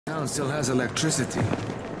town still has electricity.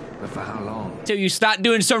 But for how long? Till you start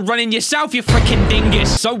doing some running yourself, you freaking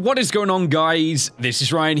dingus. So what is going on, guys? This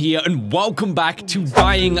is Ryan here, and welcome back to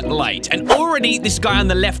Dying Light. And already, this guy on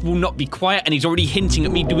the left will not be quiet, and he's already hinting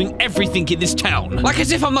at me doing everything in this town. Like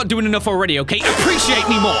as if I'm not doing enough already, okay? Appreciate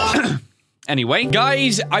me more. Anyway,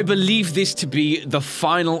 guys, I believe this to be the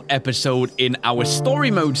final episode in our story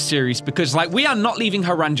mode series because, like, we are not leaving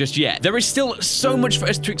Harran just yet. There is still so much for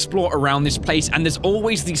us to explore around this place, and there's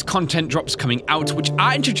always these content drops coming out, which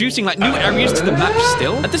are introducing, like, new areas to the map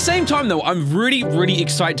still. At the same time, though, I'm really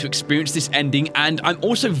excited to experience this ending, and I'm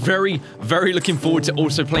also very looking forward to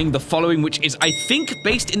also playing the following, which is, I think,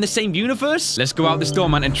 based in the same universe. Let's go out this door,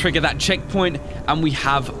 man, and trigger that checkpoint, and we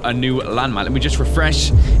have a new landmark. Let me just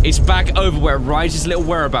refresh. It's back over where Ryze's little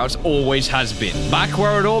whereabouts always has been. Back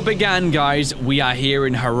where it all began, guys. We are here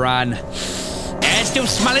in Harran. Air still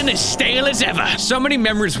smelling as stale as ever. So many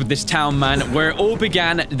memories with this town, man. Where it all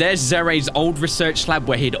began, there's Zere's old research lab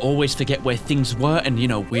where he'd always forget where things were and, you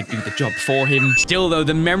know, we'd do the job for him. Still, though,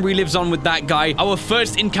 the memory lives on with that guy. Our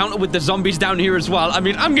first encounter with the zombies down here as well. I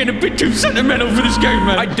mean, I'm getting a bit too sentimental for this game,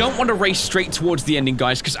 man. I don't want to race straight towards the ending,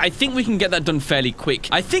 guys, because I think we can get that done fairly quick.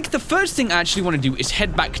 I think the first thing I actually want to do is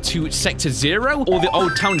head back to Sector 0, or the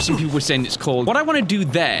old town some people were saying it's called. What I want to do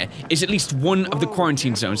there is at least one of the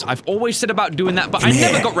quarantine zones. I've always said about doing that, but I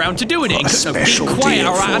never got round to doing it. So be quiet,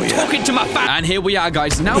 all right? I'm talking to my fan. And here we are,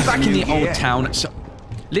 guys. Now back in the old town. So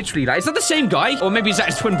literally, like, is that the same guy? Or maybe is that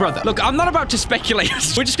his twin brother? Look, I'm not about to speculate.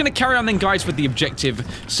 We're just going to carry on then, guys, with the objective.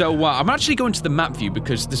 So I'm actually going to the map view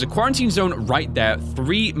because there's a quarantine zone right there.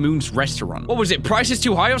 3 Moons Restaurant. What was it? Price is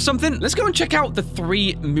too high or something? Let's go and check out the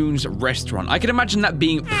 3 Moons Restaurant. I can imagine that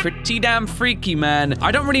being pretty damn freaky, man.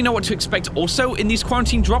 I don't really know what to expect also in these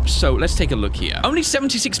quarantine drops, so let's take a look here. Only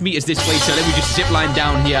 76 meters this way, so let me just zip line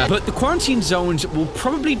down here. But the quarantine zones will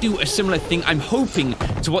probably do a similar thing, I'm hoping,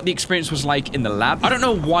 to what the experience was like in the lab. I don't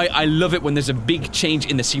know why I love it when there's a big change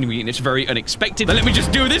in the scenery and it's very unexpected. But let me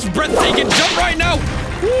just do this breathtaking jump right now.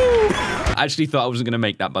 Woo! I actually thought I wasn't going to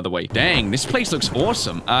make that, by the way. Dang, this place looks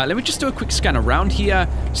awesome. Let me just do a quick scan around here.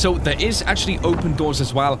 So there is actually open doors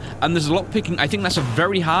as well. And there's a lock picking. I think that's a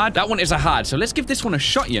very hard. That one is a hard. So let's give this one a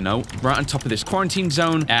shot, you know. Right on top of this quarantine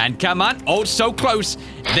zone. And come on. Oh, so close.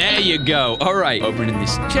 There you go. All right. Opening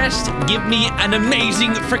this chest. Give me an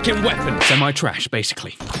amazing freaking weapon. Semi-trash,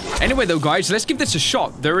 basically. Anyway, though, guys, let's give this a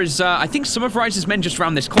shot. There is, I think, some of Ryze's men just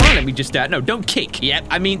around this corner. Let me just, no, don't kick. Yep,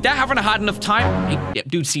 I mean, they're having a hard enough time. Hey, yep,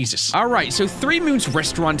 dude sees us. All right, so 3 Moons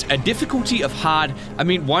Restaurant, a difficulty of hard. I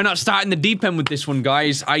mean, why not start in the deep end with this one,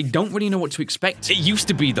 guys? I don't really know what to expect. It used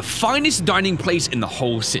to be the finest dining place in the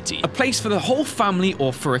whole city. A place for the whole family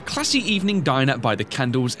or for a classy evening diner by the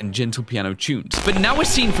candles and gentle piano tunes. But now we're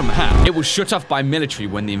seen from how. It was shut off by military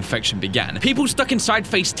when the infection began. People stuck inside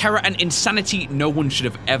face terror and insanity no one should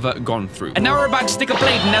have ever gone through. And now we're about to stick a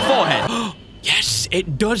blade in their forehead. Yes,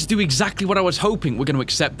 it does do exactly what I was hoping. We're going to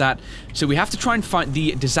accept that. So we have to try and find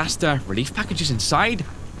the disaster relief packages inside.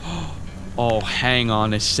 Oh, hang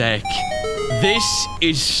on a sec. This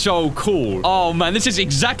is so cool. Oh, man, this is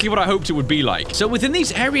exactly what I hoped it would be like. So within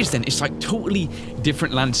these areas, then, it's like totally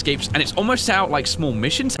different landscapes, and it's almost out like small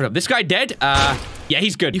missions. Hold up, this guy dead? Yeah,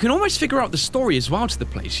 he's good. You can almost figure out the story as well to the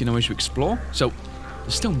place, you know, as you explore. So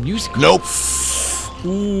there's still music. Nope.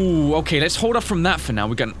 Ooh, okay, let's hold off from that for now.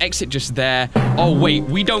 We got an exit just there. Oh, wait,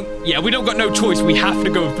 we don't got no choice. We have to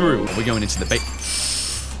go through. We're going into the bait.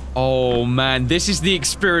 Oh, man, this is the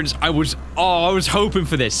experience I was hoping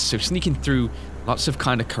for this. So sneaking through lots of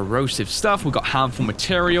kind of corrosive stuff. We've got harmful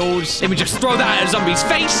materials. Let me just throw that at a zombie's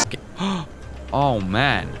face. Okay. Oh,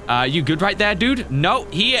 man. You good right there, dude? No,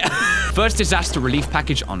 here. First disaster relief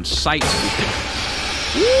package on site.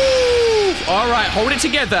 Woo! All right, hold it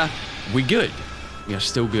together. We good. We are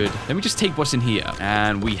still good. Let me just take what's in here.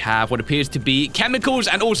 And we have what appears to be chemicals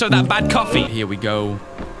and also that bad coffee. Here we go.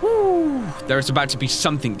 Woo! There's about to be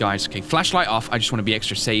something, guys. Okay, flashlight off. I just want to be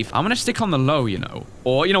extra safe. I'm going to stick on the low, you know.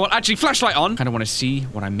 Or, you know what? Actually, flashlight on. Kind of want to see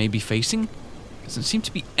what I may be facing. Doesn't seem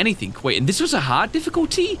to be anything. Wait, and this was a hard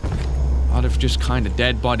difficulty? A lot of just kind of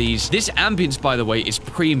dead bodies. This ambience, by the way, is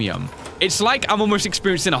premium. It's like I'm almost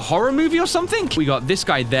experiencing a horror movie or something. We got this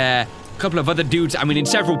guy there. Couple of other dudes, I mean, in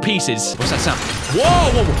several pieces. What's that sound? Whoa,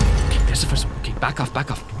 whoa, whoa. Okay, that's the first one. Okay, back off,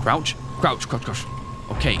 back off. Crouch, crouch, crouch, crouch.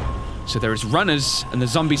 Okay, So there is runners, and the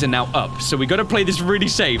zombies are now up. So we got to play this really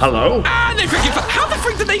safe. Hello? And they freaking... How the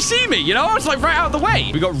freak did they see me? You know, it's like right out of the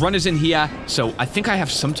way. We got runners in here. So I think I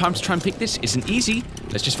have some time to try and pick this. Isn't easy.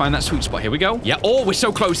 Let's just find that sweet spot. Here we go. Yeah. Oh, we're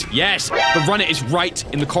so close. Yes. The runner is right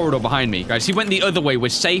in the corridor behind me. Guys, he went the other way. We're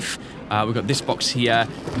safe. We've got this box here.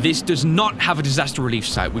 This does not have a disaster relief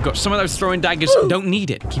site. We've got some of those throwing daggers. Don't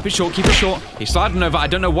need it. Keep it short. Keep it short. He's sliding over. I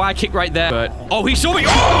don't know why I kicked right there, but... Oh, he saw me.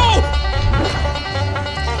 Oh!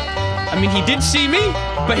 I mean, he did see me,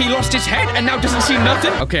 but he lost his head and now doesn't see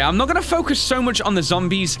nothing. Okay, I'm not going to focus so much on the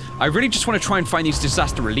zombies. I really just want to try and find these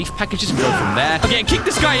disaster relief packages and go from there. Okay, kick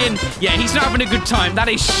this guy in. Yeah, he's not having a good time. That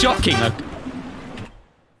is shocking.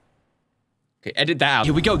 Okay, edit that out.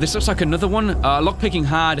 Here we go. This looks like another one. Lockpicking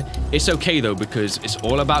hard. It's okay, though, because it's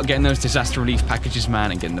all about getting those disaster relief packages,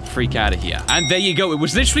 man, and getting the freak out of here. And there you go. It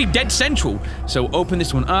was literally dead central. So open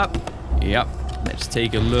this one up. Yep. Let's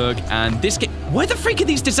take a look. And this game... Where the freak are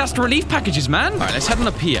these disaster relief packages, man? All right, let's head on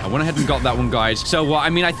up here. I went ahead and got that one, guys. So, I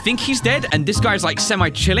mean, I think he's dead, and this guy's, like,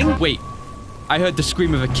 semi-chilling. Wait. I heard the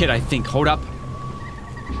scream of a kid, I think. Hold up.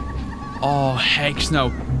 Oh, heck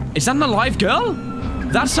no. Is that an alive girl?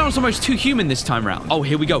 That sounds almost too human this time around. Oh,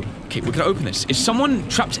 here we go. Okay, we're gonna open this. Is someone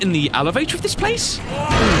trapped in the elevator of this place?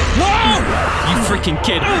 Whoa! You freaking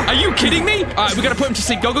kid. Are you kidding me? All right, we gotta put him to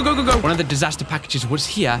sleep. Go, go, go, go, go. One of the disaster packages was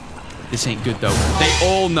here. This ain't good, though. They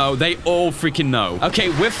all know. They all freaking know. Okay,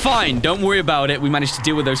 we're fine. Don't worry about it. We managed to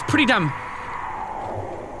deal with those pretty damn...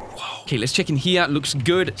 Whoa. Okay, let's check in here. Looks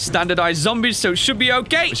good. Standardized zombies, so it should be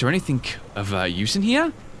okay. Is there anything of use in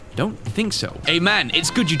here? Don't think so. Hey, man,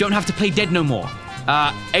 it's good. You don't have to play dead no more.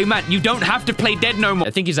 Hey, man, you don't have to play dead no more.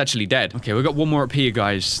 I think he's actually dead. Okay, we've got one more up here,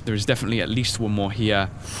 guys. There's definitely at least one more here.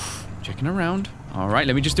 Checking around. All right,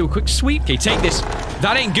 let me just do a quick sweep. Okay, take this.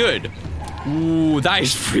 That ain't good. Ooh, that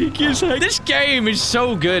is freaky as heck. This game is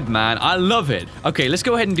so good, man. I love it. Okay, let's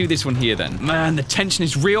go ahead and do this one here then. Man, the tension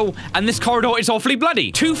is real, and this corridor is awfully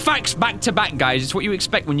bloody. 2 facts back to back, guys. It's what you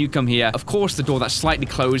expect when you come here. Of course, the door that's slightly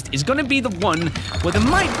closed is gonna be the one where there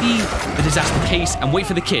might be the disaster case, and wait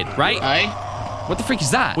for the kid, right? Aye. What the freak is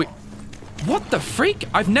that? Wait, what the freak?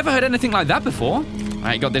 I've never heard anything like that before. All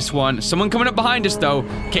right, got this one. Someone coming up behind us, though.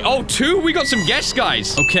 Okay, oh, 2? We got some guests,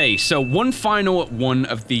 guys. Okay, so one final one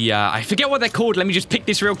of the, I forget what they're called. Let me just pick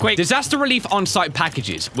this real quick. Disaster relief on-site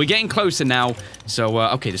packages. We're getting closer now. So,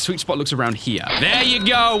 okay, the sweet spot looks around here. There you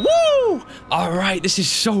go. Woo! All right, this is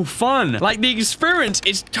so fun. Like, the experience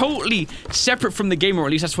is totally separate from the game, or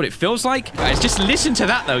at least that's what it feels like. Guys, just listen to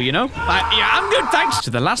that, though, you know? Yeah, I'm good, thanks. So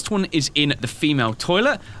the last one is in the female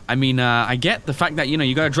toilet. I mean, I get the fact that, you know,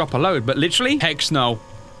 you gotta drop a load, but literally, heck no.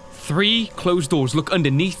 3 closed doors. Look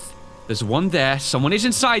underneath. There's one there. Someone is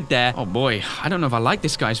inside there. Oh, boy. I don't know if I like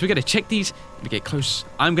this, guys. We got to check these. Let me get close.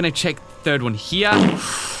 I'm going to check the 3rd one here.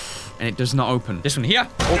 And it does not open. This one here.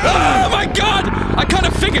 Oh, my God. I kind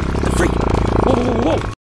of figured. The freak. Whoa, whoa, whoa,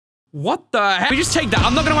 whoa. What the heck? We just take that.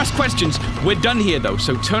 I'm not going to ask questions. We're done here, though.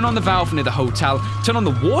 So turn on the valve near the hotel. Turn on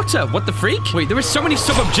the water. What the freak? Wait, there are so many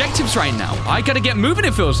sub-objectives right now. I got to get moving,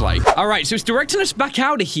 it feels like. All right, so it's directing us back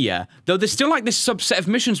out of here. Though there's still like this subset of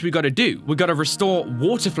missions we got to do. We got to restore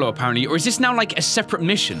water flow, apparently. Or is this now like a separate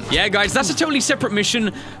mission? Yeah, guys, that's a totally separate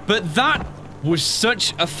mission. But that was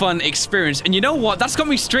such a fun experience. And you know what? That's got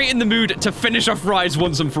me straight in the mood to finish off Rise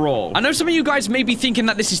once and for all. I know some of you guys may be thinking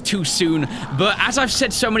that this is too soon, but as I've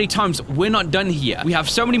said so many times, we're not done here. We have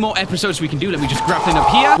so many more episodes we can do. Let me just grappling up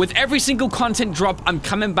here. With every single content drop, I'm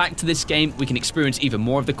coming back to this game. We can experience even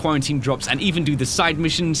more of the quarantine drops and even do the side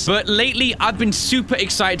missions. But lately, I've been super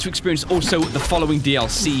excited to experience also the following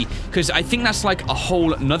DLC, because I think that's like a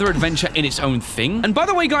whole another adventure in its own thing. And by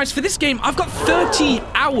the way, guys, for this game, I've got 30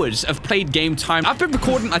 hours of played game time. I've been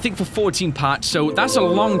recording, I think, for 14 parts, so that's a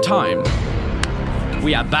long time.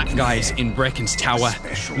 We are back, guys, in Brecken's Tower.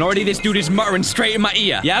 And already this dude is muttering straight in my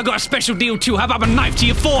ear. Yeah, I got a special deal, too. How about a knife to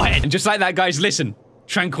your forehead? And just like that, guys, listen.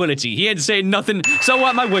 Tranquility. He ain't saying nothing, so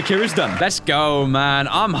what? My work here is done. Let's go, man.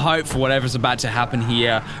 I'm hyped for whatever's about to happen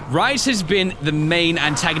here. Rise has been the main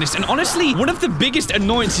antagonist, and honestly, one of the biggest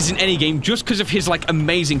annoyances in any game just because of his, like,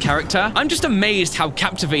 amazing character. I'm just amazed how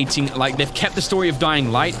captivating, like, they've kept the story of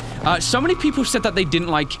Dying Light. So many people said that they didn't,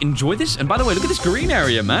 like, enjoy this, and by the way, look at this green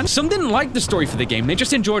area, man. Some didn't like the story for the game. They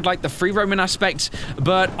just enjoyed, like, the free roaming aspect,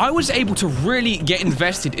 but I was able to really get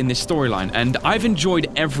invested in this storyline, and I've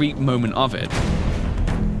enjoyed every moment of it.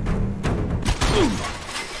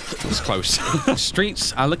 It was close. The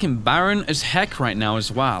streets are looking barren as heck right now as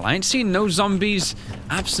well. I ain't seen no zombies,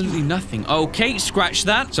 absolutely nothing. Okay, scratch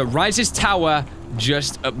that. So Rise's tower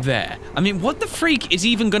just up there. I mean, what the freak is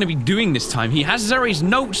even going to be doing this time? He has Zere's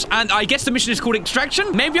notes, and I guess the mission is called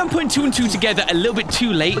Extraction? Maybe I'm putting 2 and 2 together a little bit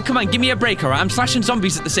too late, but come on, give me a break, all right? I'm slashing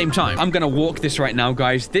zombies at the same time. I'm going to walk this right now,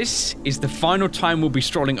 guys. This is the final time we'll be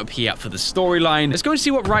strolling up here for the storyline. Let's go and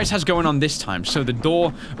see what Rise has going on this time. So the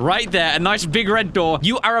door right there, a nice big red door.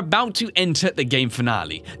 You are about to enter the game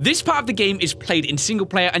finale. This part of the game is played in single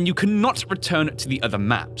player, and you cannot return to the other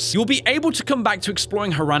maps. You'll be able to come back to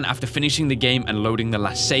exploring Harran after finishing the game and loading the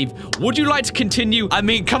last save. Would you like to continue? I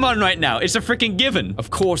mean, come on right now. It's a freaking given. Of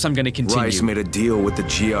course I'm going to continue. Rise made a deal with the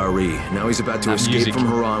GRE. Now he's about to escape from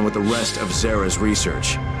Harran with the rest of Zere's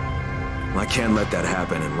research. I can't let that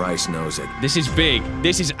happen, and Rise knows it. This is big.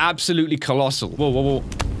 This is absolutely colossal. Whoa, whoa, whoa.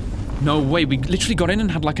 No way. We literally got in and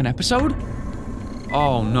had like an episode?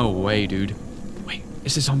 Oh, no way, dude. Wait,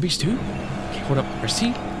 is there zombies too? Okay, hold up. Where's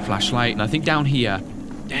he? Flashlight. And I think down here.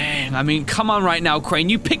 Dang, I mean, come on right now, Crane.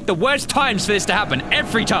 You picked the worst times for this to happen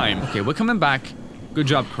every time. Okay, we're coming back. Good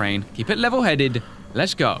job, Crane. Keep it level-headed.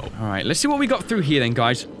 Let's go. All right, let's see what we got through here then,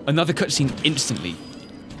 guys. Another cutscene instantly.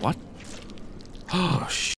 What? Oh,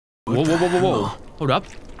 shit. Whoa, whoa, whoa, whoa, whoa. Hold up.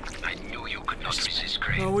 I knew you could not resist,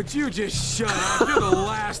 Crane. Oh, would you just shut up? You're the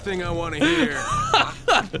last thing I want to hear.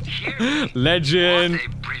 Legend. What a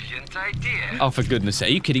brilliant idea. Oh, for goodness sake.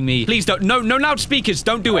 Are you kidding me? Please don't. No, no loudspeakers.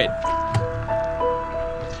 Don't do it.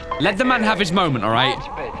 Let the man have his moment, all right?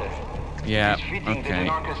 Yeah, okay.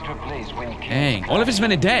 Dang, all of his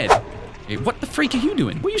men are dead. Hey, what the freak are you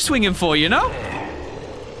doing? What are you swinging for, you know?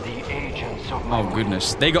 Oh,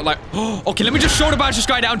 goodness. They got like... Oh, okay, let me just shoulder barge this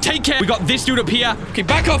guy down. Take care. We got this dude up here. Okay,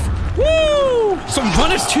 back off. Woo! Some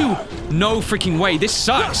runners too. No freaking way. This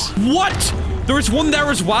sucks. What? There is one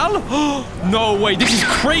there as well? No way. This is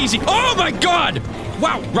crazy. Oh, my God.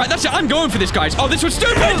 Wow. Right, that's it. I'm going for this, guys. Oh, this was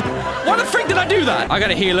stupid. Why the freak did I do that? I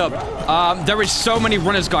gotta heal up. There is so many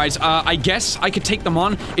runners, guys. I guess I could take them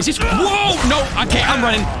on. Is this... Whoa! No. Okay, I'm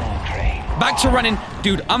running. Back to running.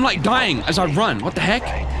 Dude, I'm like dying as I run. What the heck?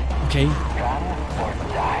 Okay.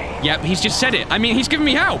 Yep, he's just said it. I mean, he's giving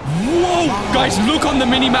me help. Whoa! Guys, look on the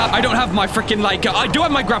mini-map. I don't have my freaking, like... I do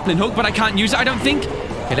have my grappling hook, but I can't use it, I don't think.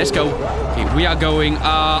 Okay, let's go. Okay, we are going,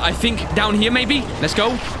 I think down here, maybe? Let's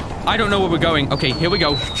go. I don't know where we're going. Okay, here we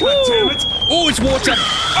go. God damn it. Oh, it's water.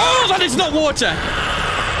 Oh, that is not water.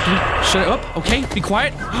 Shut it up. Okay, be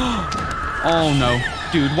quiet. Oh, no.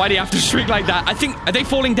 Dude, why do you have to shriek like that? I think... Are they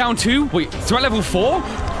falling down too? Wait, threat level 4?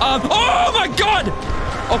 Oh, my God.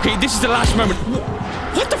 Okay, this is the last moment.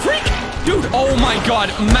 What the freak? Dude, oh, my God.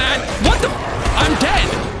 Man, what the... I'm dead.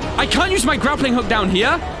 I can't use my grappling hook down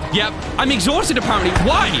here. Yep, I'm exhausted, apparently.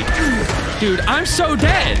 Why? Dude, I'm so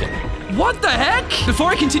dead. What the heck? Before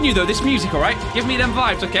I continue, though, this music, all right? Give me them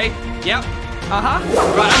vibes, okay? Yep. Uh-huh.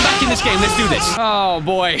 Right, I'm back in this game. Let's do this. Oh,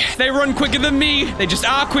 boy. They run quicker than me. They just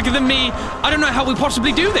are quicker than me. I don't know how we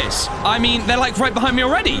possibly do this. I mean, they're, like, right behind me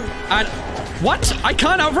already. And... What? I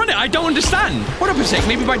can't outrun it. I don't understand. Hold up a sec.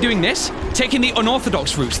 Maybe by doing this? Taking the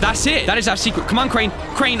unorthodox routes. That's it. That is our secret. Come on, Crane.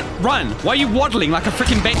 Crane, run. Why are you waddling like a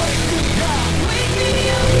freaking baby?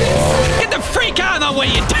 Get the freak out of that way,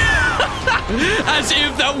 you As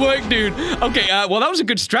if that worked, dude. Okay, well, that was a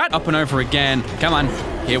good strat. Up and over again. Come on.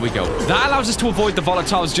 Here we go. That allows us to avoid the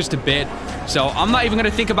volatiles just a bit. So I'm not even going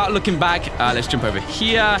to think about looking back. Let's jump over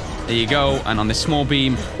here. There you go. And on this small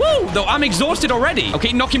beam. Woo! Though I'm exhausted already.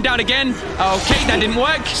 Okay, knock him down again. Okay, that didn't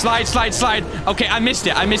work. Slide, slide, slide. Okay, I missed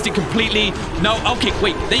it. I missed it completely. No, okay,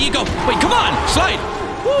 wait. There you go. Wait, come on. Slide.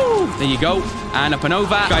 Woo! There you go. And up and over.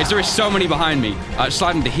 Guys, there is so many behind me.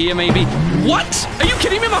 Slide into here, maybe. What? Are you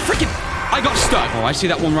kidding me? My freaking... I got stuck. Oh, I see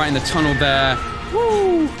that one right in the tunnel there.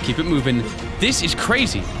 Woo! Keep it moving. This is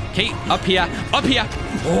crazy. Okay, up here. Up here.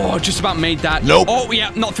 Oh, just about made that. Nope. Oh,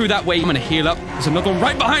 yeah, not through that way. I'm gonna heal up. There's another one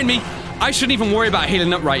right behind me. I shouldn't even worry about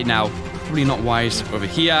healing up right now. Probably not wise. Over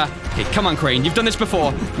here. Okay, come on, Crane. You've done this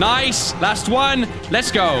before. Nice. Last one.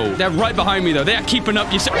 Let's go. They're right behind me, though. They are keeping up.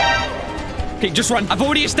 Okay, just run. I've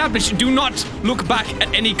already established, do not look back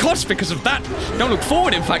at any cost because of that. Don't look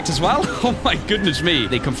forward, in fact, as well. Oh, my goodness me.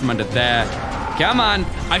 They come from under there. Come on.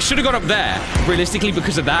 I should have got up there. Realistically,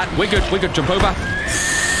 because of that. We're good. We're good. Jump over.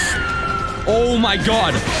 Oh, my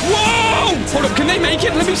God. Whoa! Hold up. Can they make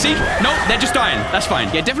it? Let me see. No, they're just dying. That's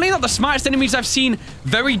fine. Yeah, definitely not the smartest enemies I've seen.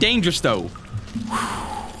 Very dangerous, though.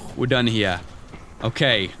 We're done here.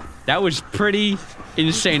 Okay. That was pretty...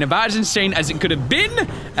 insane. About as insane as it could have been.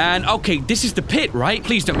 And okay, this is the pit, right?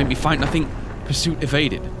 Please don't make me find nothing. Pursuit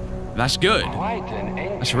evaded. That's good.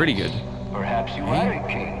 That's really good. Perhaps you are a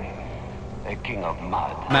king. A king of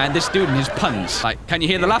mud. Man, this dude and his puns. Like, can you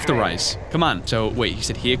hear the laughter rise? Come on. So, wait, he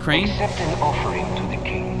said here, Crane? Accept an offering to the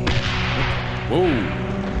king. Whoa.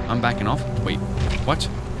 I'm backing off. Wait, what?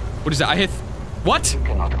 What is that? I hear... What? You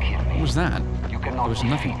cannot kill me. What was that? You cannot There was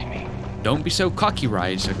nothing. defeat me. Don't be so cocky,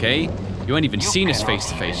 Rise, okay? You ain't even seen us face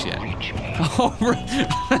to face yet. Reach me.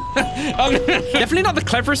 Oh, definitely not the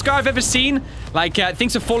cleverest guy I've ever seen. Like,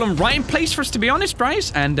 things have fallen right in place for us, to be honest,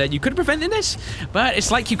 Bryce. And you could have prevented this, but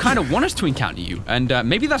it's like you kind of want us to encounter you. And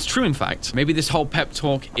maybe that's true, in fact. Maybe this whole pep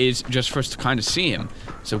talk is just for us to kind of see him.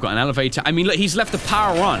 So we've got an elevator. I mean, look, he's left the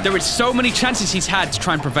power on. There is so many chances he's had to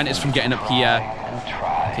try and prevent us from getting up here. And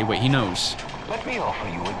try. Okay, wait, he knows. Let me offer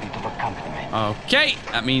you a bit of accompaniment. Okay,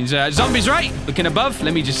 that means zombies, right? Looking above.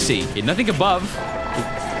 Let me just see. Okay, nothing above.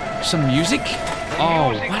 Ooh, some music.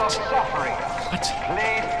 Oh, Music what? of suffering. What?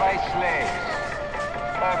 Played by slaves.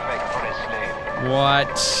 Perfect for a slave.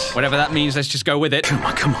 What? Whatever that means, let's just go with it. Come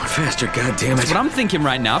on, faster, goddammit. That's what I'm thinking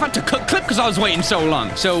right now. I've had to cut clip because I was waiting so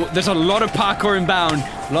long. So there's a lot of parkour inbound.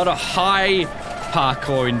 A lot of high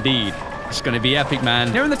parkour indeed. It's gonna be epic,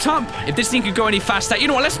 man. They're in the top. If this thing could go any faster, you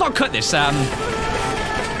know what? Let's not cut this.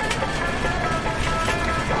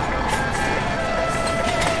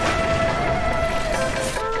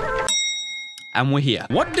 And we're here.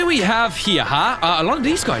 What do we have here, huh? A lot of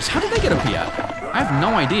these guys. How did they get up here? I have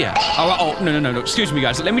no idea. Oh, no. Excuse me,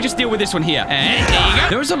 guys. Let me just deal with this one here. There you go.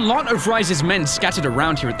 There is a lot of Rise's men scattered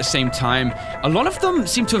around here at the same time. A lot of them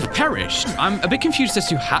seem to have perished. I'm a bit confused as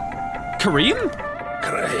to how... Kareem?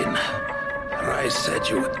 Crane, Rise said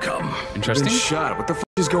you would come. Interesting. Been shot. What the f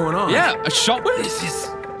is going on? Yeah, a shot wound? This is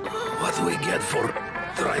what we get for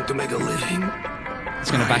trying to make a living. It's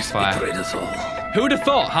gonna Rise backfire. betrayed us all. Who would have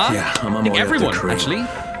thought, huh? Yeah, I'm on I think my way up to everyone, Kareem. actually.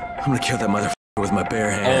 I'm gonna kill that motherfucker with my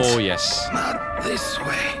bare hands. Oh, yes. Not this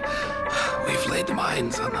way. We've laid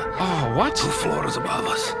mines on the Oh, what? 2 floors above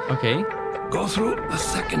us. Okay. Go through the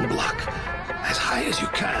second block as high as you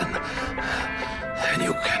can, and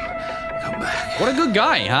you can come back. What a good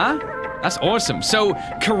guy, huh? That's awesome. So,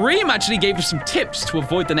 Kareem actually gave us some tips to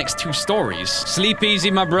avoid the next 2 stories. Sleep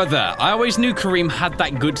easy, my brother. I always knew Kareem had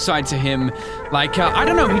that good side to him. Like, I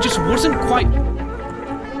don't know, he just wasn't quite...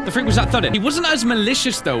 The freak was that thudding. He wasn't as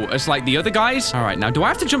malicious, though, as, like, the other guys. All right, now, do I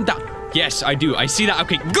have to jump down? Yes, I do. I see that.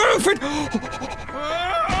 Okay, go for it!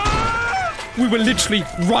 We were literally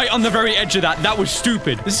right on the very edge of that. That was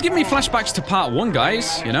stupid. This is giving me flashbacks to part 1,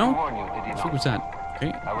 guys, you know? Warn you, did he What not? was that?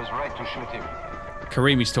 Okay. I was right to shoot him.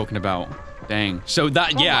 Kareem he's talking about. Dang. So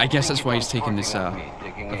that, yeah, I guess that's why he's taking this, other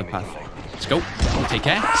path. Let's go. Take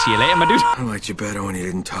care. See you later, my dude. I liked you better when you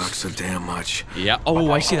didn't talk so damn much. Yeah.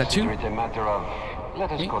 Oh, I see that too. It's a matter of, let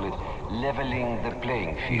us call it, leveling the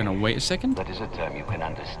playing field. I'm gonna wait a second. That is a term you can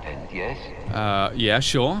understand, yes? Yeah,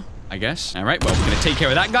 sure. I guess. All right, well, we're gonna take care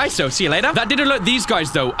of that guy, so see you later. That did alert these guys,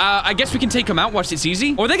 though. I guess we can take them out. Watch, it's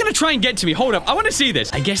easy. Or they're gonna try and get to me. Hold up, I want to see this.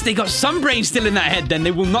 I guess they got some brain still in that head, then.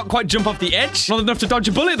 They will not quite jump off the edge. Not enough to dodge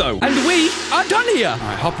a bullet, though. And we are done here. All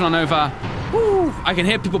right, hopping on over. Woo. I can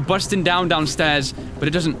hear people busting downstairs, but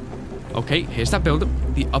it doesn't... Okay, here's that build-up.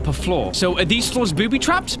 The upper floor. So are these floors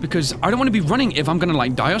booby-trapped? Because I don't want to be running if I'm gonna,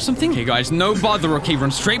 like, die or something. Okay, guys, no bother, okay?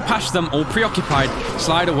 Run straight past them, all preoccupied.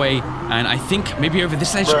 Slide away, and I think maybe over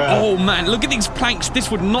this edge. Oh, man, look at these planks.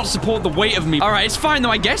 This would not support the weight of me. All right, it's fine,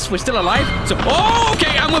 though, I guess. We're still alive. So, oh,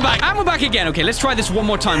 okay, and we're back. And we're back again. Okay, let's try this one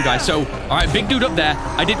more time, guys. So, all right, big dude up there.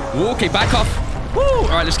 I did... Whoa, okay, back off. Woo! All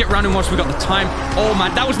right, let's get round and watch. We got the time. Oh,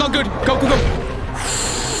 man, that was not good. Go, go, go.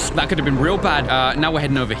 That could have been real bad. Now we're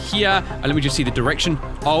heading over here. Let me just see the direction.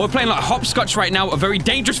 Oh, we're playing like hopscotch right now. A very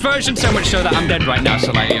dangerous version. So much so that I'm dead right now.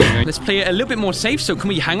 So like, let's play it a little bit more safe. So can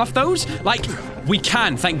we hang off those? Like, we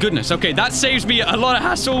can. Thank goodness. Okay, that saves me a lot of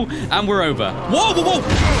hassle. And we're over. Whoa, whoa, whoa.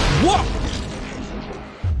 What?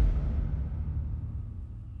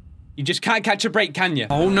 You just can't catch a break, can you?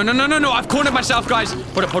 Oh, no, no, no, no, no. I've cornered myself, guys.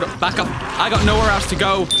 Hold up. Back up. I got nowhere else to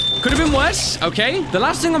go. Could have been worse, okay? The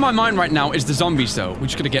last thing on my mind right now is the zombies, though. We're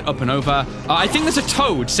just gonna get up and over. I think there's a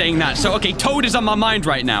Toad saying that. So, okay, Toad is on my mind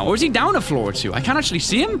right now. Or is he down a floor or 2? I can't actually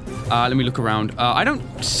see him. Let me look around. I don't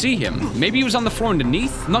see him. Maybe he was on the floor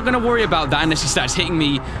underneath. I'm not gonna worry about that unless he starts hitting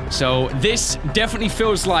me. So, this definitely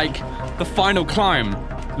feels like the final climb.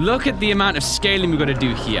 Look at the amount of scaling we've got to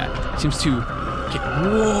do here. Seems to... Okay.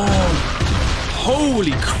 Whoa!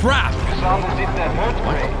 Holy crap! Sound as if that hurt,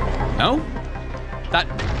 Ray. No?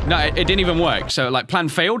 No, it didn't even work. So, like, plan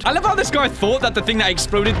failed. I love how this guy thought that the thing that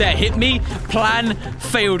exploded there hit me. Plan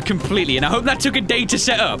failed completely. And I hope that took a day to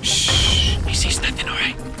set up. Shh. He sees nothing, all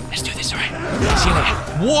right? Let's do this, all right? See you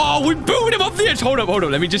later. Whoa, we booed him off the edge. Hold up.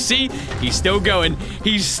 Let me just see. He's still going.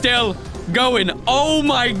 He's still going. Oh,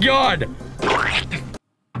 my God.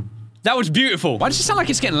 That was beautiful. Why does it sound like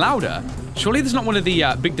it's getting louder? Surely there's not one of the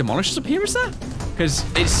big demolishers up here, is there? Because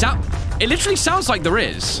it literally sounds like there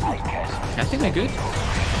is. Okay, I think we're good.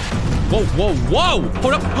 Whoa, whoa, whoa!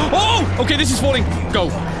 Hold up! Oh! Okay, this is falling. Go.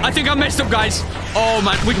 I think I messed up, guys. Oh,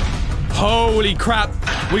 man. Holy crap.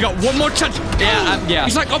 We got one more chance. Yeah, yeah.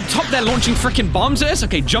 He's like up top there launching freaking bombs at us.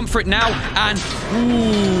 Okay, jump for it now. And,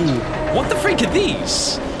 ooh. What the freak are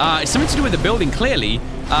these? It's something to do with the building, clearly.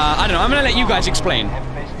 I don't know. I'm gonna let you guys explain.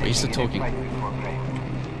 But he's still talking.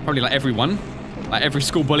 Probably like everyone. Like every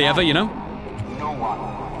school bully ever, you know?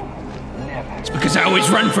 It's because I always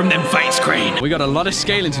run from them fights, Crane. We got a lot of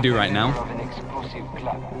scaling to do right now.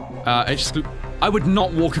 I would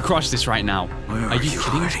not walk across this right now. Are you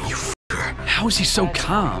kidding me? How is he so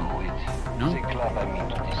calm? No?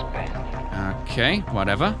 Okay,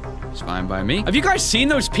 whatever. It's fine by me. Have you guys seen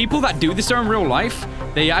those people that do this in real life?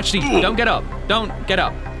 They actually don't get up. Don't get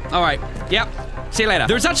up. All right. Yep. See you later.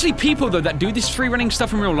 There's actually people, though, that do this free running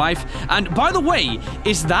stuff in real life. And by the way,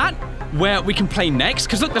 is that where we can play next?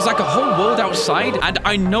 Because look, there's like a whole world outside, and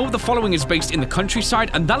I know the following is based in the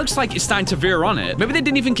countryside, and that looks like it's starting to veer on it. Maybe they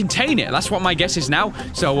didn't even contain it. That's what my guess is now.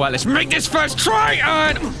 So let's make this first try,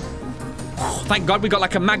 and thank God we got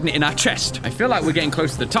like a magnet in our chest. I feel like we're getting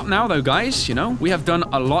close to the top now, though, guys. You know, we have done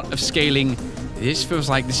a lot of scaling. This feels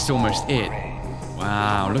like this is almost it.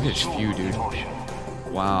 Wow, look at this view, dude.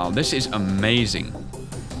 Wow, this is amazing.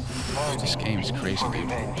 This game is crazy,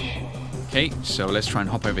 dude. Okay, so let's try and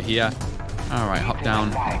hop over here. All right, hop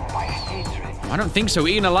down. I don't think so.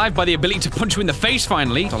 Eaten alive by the ability to punch you in the face,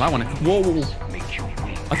 finally. That's all I want to... Whoa, whoa, whoa.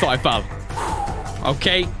 I thought I fell.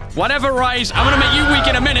 Okay, whatever, Rise. I'm going to make you weak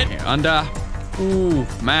in a minute. Okay, under. Ooh,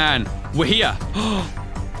 man. We're here.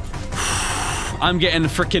 I'm getting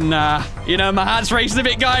freaking, you know, my heart's racing a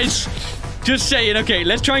bit, guys. Just saying. Okay,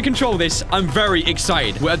 let's try and control this. I'm very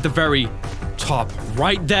excited. We're at the very top.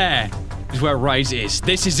 Right there is where Rise is.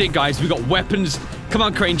 This is it, guys. We got weapons. Come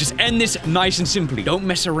on, Crane. Just end this nice and simply. Don't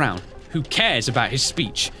mess around. Who cares about his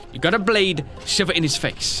speech? You got a blade. Shove it in his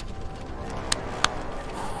face.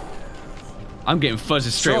 I'm getting fuzzy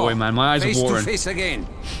straight away, man. My eyes are watering. Face to face again.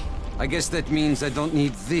 I guess that means I don't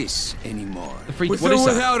need this anymore. With or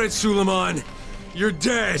without it, Suleiman, you're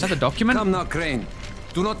dead. Is that the document? Come now, Crane.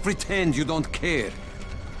 Do not pretend you don't care.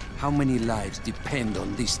 How many lives depend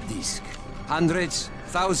on this disc? Hundreds?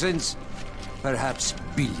 Thousands? Perhaps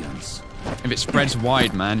billions. If it spreads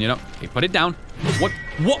wide, man, you know. Okay, put it down. What?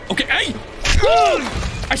 What? Okay, hey!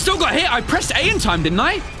 I still got hit. I pressed A in time, didn't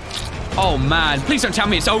I? Oh, man. Please don't tell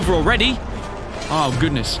me it's over already. Oh,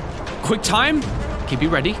 goodness. Quick time. Okay, be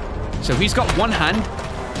ready. So he's got one hand.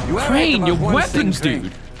 Crane, your weapons,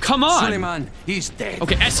 dude. Come on. Suleiman, he's dead.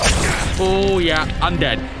 Okay, S. Oh, yeah, I'm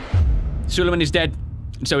dead. Suleiman is dead,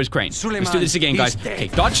 and so is Crane. Suleiman, let's do this again, guys. Okay,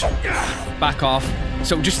 dodge. Back off.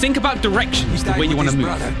 So just think about directions, the way you want to move.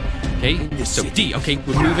 Okay, so D. Okay,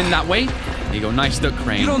 we're moving that way. There you go, nice duck,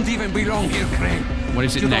 Crane. You don't even belong here, Crane. What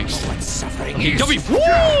is it next? Okay, is. W.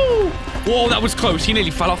 Woo! Whoa, that was close. He nearly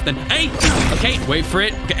fell off then. A. Okay, wait for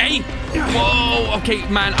it. Okay, A. Whoa, okay,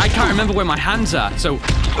 man, I can't remember where my hands are. So,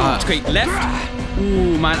 okay, left.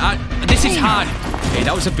 Ooh, man, this is hard. Okay,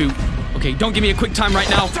 that was a boot. Okay, don't give me a quick time right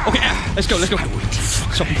now. Okay, let's go, let's go.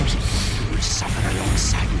 Stop him first.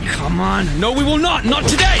 Come on. No, we will not. Not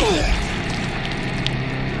today.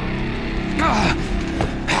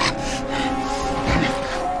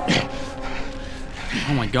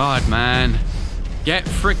 Oh my God, man. Get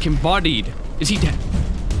freaking bodied. Is he dead?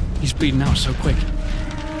 He's bleeding out so quick.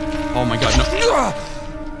 Oh my God, no.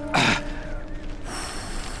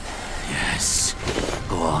 Yes.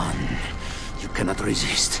 Go on. You cannot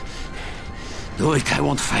resist. Do it, I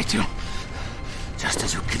won't fight you. Just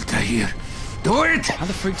as you killed Tahir. Do it! How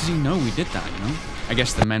the freak does he know we did that, you know? I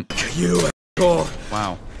guess they meant... You asshole.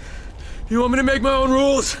 Wow. You want me to make my own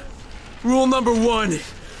rules? Rule number 1.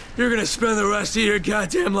 You're gonna spend the rest of your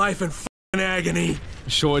goddamn life in f***ing agony.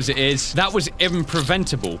 Sure as it is. That was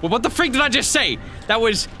impreventable. Well, what the freak did I just say? That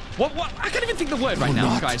was... What? I can't even think the word right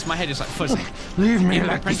now, guys. My head is like fuzzy. Leave me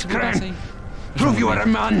like this, Crane. Prove you are a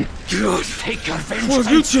man. God. Take your vengeance. Well,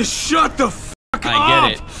 you just shut the f*** up. I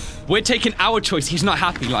get it. We're taking our choice. He's not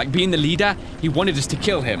happy. Like, being the leader, he wanted us to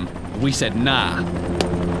kill him. We said, nah.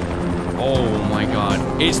 Oh, my God.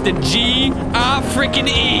 It's the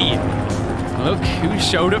G-R-freaking-E. Look who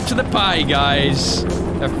showed up to the pie, guys.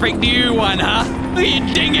 The freak do you one, huh? Look at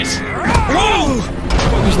you dingus. Whoa!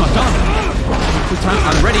 Oh, he's not done. Quick time.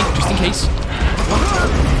 I'm ready, just in case.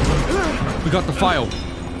 We got the file.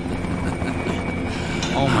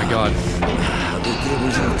 Oh, my God.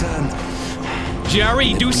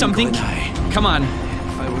 Jerry, do something. Come on.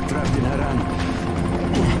 If I were trapped in Haran,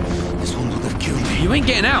 this one would have killed me. You ain't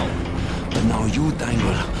getting out. But now you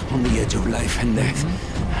dangle on the edge of life and death.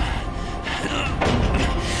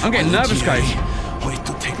 I'm getting nervous, guys. Wait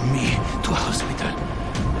to take me to a hospital.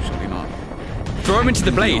 Throw him into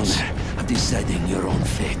the blades. Of deciding your own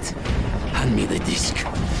fate. Hand me the disc,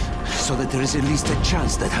 so that there is at least a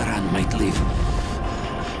chance that Haran might live.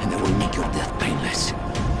 And I will make your death painless.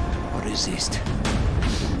 Or resist.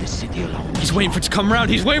 The city alone. He's waiting for it to come around.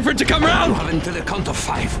 He's waiting for it to come around. You have until the count of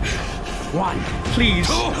 5. 1. Please.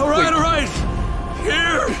 All right.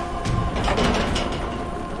 Here.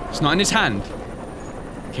 It's not in his hand.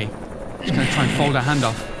 Okay. He's gonna try and fold her hand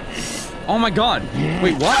off. Oh my god.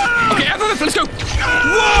 Wait, what? Okay, let's go.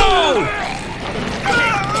 Whoa!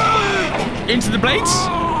 Into the blades?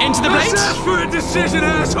 Into the blades? Let's ask for a decision,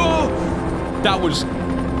 asshole! That was...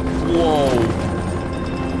 Whoa.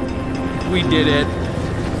 We did it.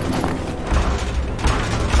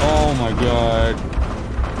 Oh my god.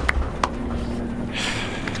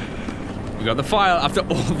 We got the file after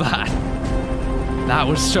all that. That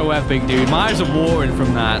was so epic, dude. My eyes are watering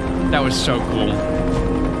from that. That was so cool.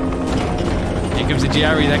 Here comes the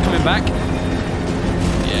GRE. They're coming back.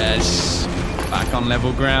 Yes. Back on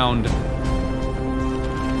level ground.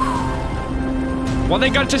 What they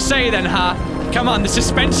got to say then, huh? Come on, the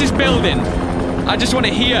suspense is building. I just want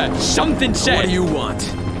to hear something said. What do you want?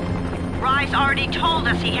 Rise already told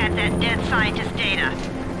us he had that dead scientist data.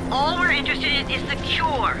 All we're interested in is the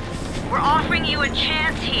cure. We're offering you a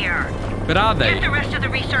chance here. But are they? Get the rest of the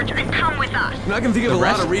research and come with us. I can think of The a lot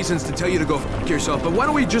rest? of reasons to tell you to go f*** yourself, but why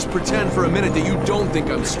don't we just pretend for a minute that you don't think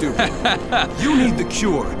I'm stupid? You need the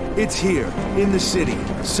cure. It's here, in the city,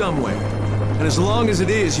 somewhere. And as long as it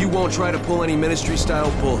is, you won't try to pull any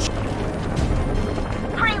ministry-style bullshit.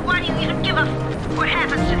 Crane, why do you even give a what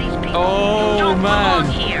happens to these people? Oh, you don't man.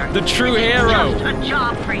 belong here. The true This is hero. just a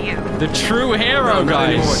job for you. The true hero, Not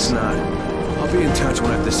anymore, it's guys. not. I'll be in touch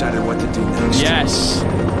when I've decided what to do next. Yes.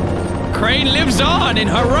 Crane lives on in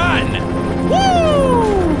Haran.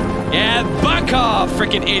 Woo! Yeah, back off,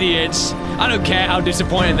 freaking idiots. I don't care how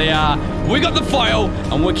disappointed they are. We got the file,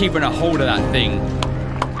 and we're keeping a hold of that thing.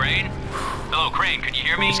 Crane? Hello, Crane, can you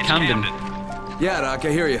hear me? It's Camden. Yeah, Doc,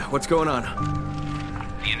 I hear you. What's going on?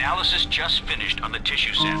 The analysis just finished on the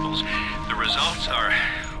tissue samples. The results are...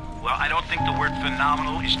 well, I don't think the word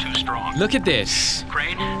phenomenal is too strong. Look at this.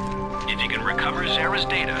 Crane, if you can recover Zara's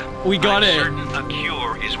data... We got I'm it. certain a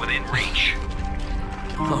cure is within reach.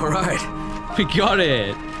 All right. We got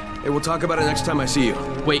it. Hey, we'll talk about it next time I see you.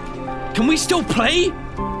 Wait, can we still play?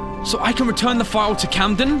 So I can return the file to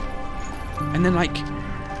Camden? And then, like,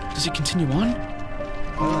 does it continue on?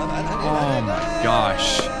 Oh my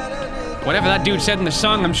gosh. Whatever that dude said in the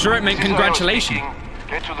song, I'm sure it meant Cesaro congratulations. speaking.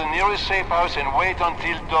 Get to the nearest safe house and wait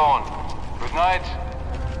until dawn. Good night,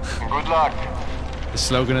 and good luck. The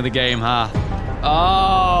slogan of the game, huh?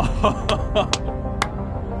 Oh!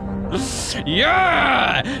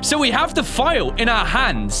 Yeah! So we have the file in our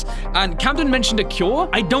hands, and Camden mentioned a cure.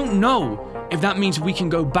 I don't know if that means we can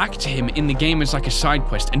go back to him in the game as like a side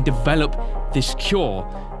quest and develop this cure.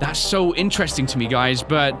 That's so interesting to me, guys,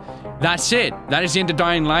 but that's it. That is the end of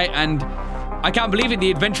Dying Light, and I can't believe it. The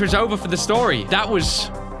adventure is over for the story. That was...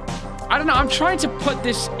 I don't know, I'm trying to put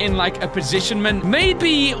this in like a positionment.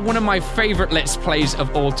 Maybe one of my favorite Let's Plays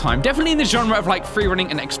of all time. Definitely in the genre of like free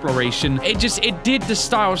running and exploration. It did the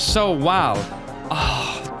style so well.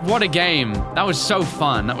 Oh, what a game. That was so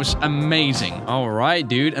fun. That was amazing. All right,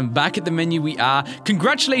 dude. And back at the menu we are.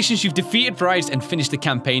 Congratulations, you've defeated Rise and finished the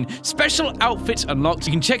campaign. Special outfits unlocked.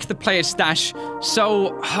 You can check the player stash.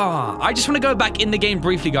 So, I just want to go back in the game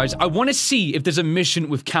briefly, guys. I want to see if there's a mission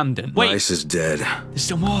with Camden. Wait. Rice is dead. There's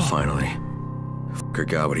still more. Finally. Fucker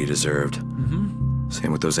got what he deserved.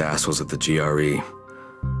 Same with those assholes at the GRE.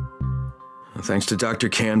 Thanks to Dr.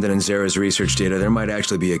 Camden and Zara's research data, there might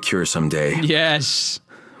actually be a cure someday. Yes.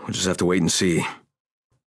 We'll just have to wait and see.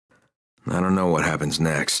 I don't know what happens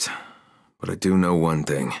next, but I do know one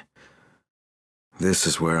thing. This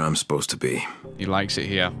is where I'm supposed to be. He likes it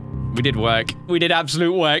here. We did work. We did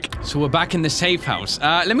absolute work. So we're back in the safe house.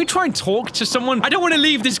 Let me try and talk to someone. I don't want to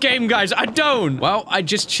leave this game, guys. I don't. Well, I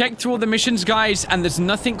just checked through all the missions, guys, and there's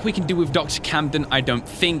nothing we can do with Dr. Camden, I don't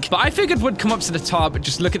think. But I figured we'd come up to the top and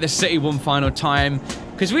just look at the city one final time,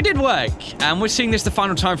 because we did work. And we're seeing this the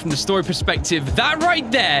final time from the story perspective. That right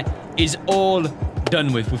there is all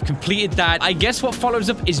done with. We've completed that. I guess what follows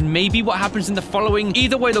up is maybe what happens in the following.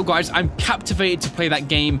 Either way though, guys, I'm captivated to play that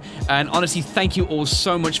game, and honestly, thank you all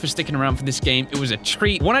so much for sticking around for this game. It was a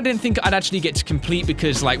treat. One I didn't think I'd actually get to complete,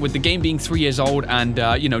 because like with the game being 3 years old and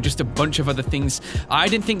you know, just a bunch of other things, I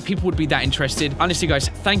didn't think people would be that interested. Honestly, guys,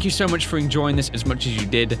 thank you so much for enjoying this as much as you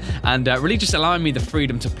did, and really just allowing me the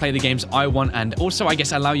freedom to play the games I want, and also I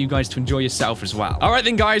guess allow you guys to enjoy yourself as well. All right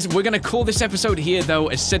then, guys, we're gonna call this episode here though.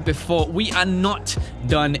 As said before, we are not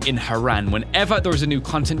done in Harran. Whenever there is a new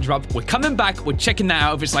content drop, we're coming back, we're checking that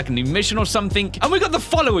out if it's like a new mission or something, and we got the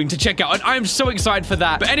following to check out, and I'm so excited for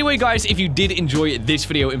that. But anyway, guys, if you did enjoy this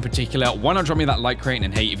video in particular, why not drop me that like rating,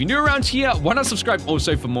 and hey, if you're new around here, why not subscribe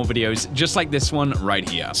also for more videos just like this one right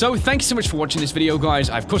here. So thank you so much for watching this video, guys.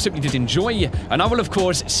 I of course hope you did enjoy, and I will of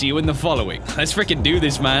course see you in the following. Let's freaking do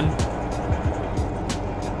this, man.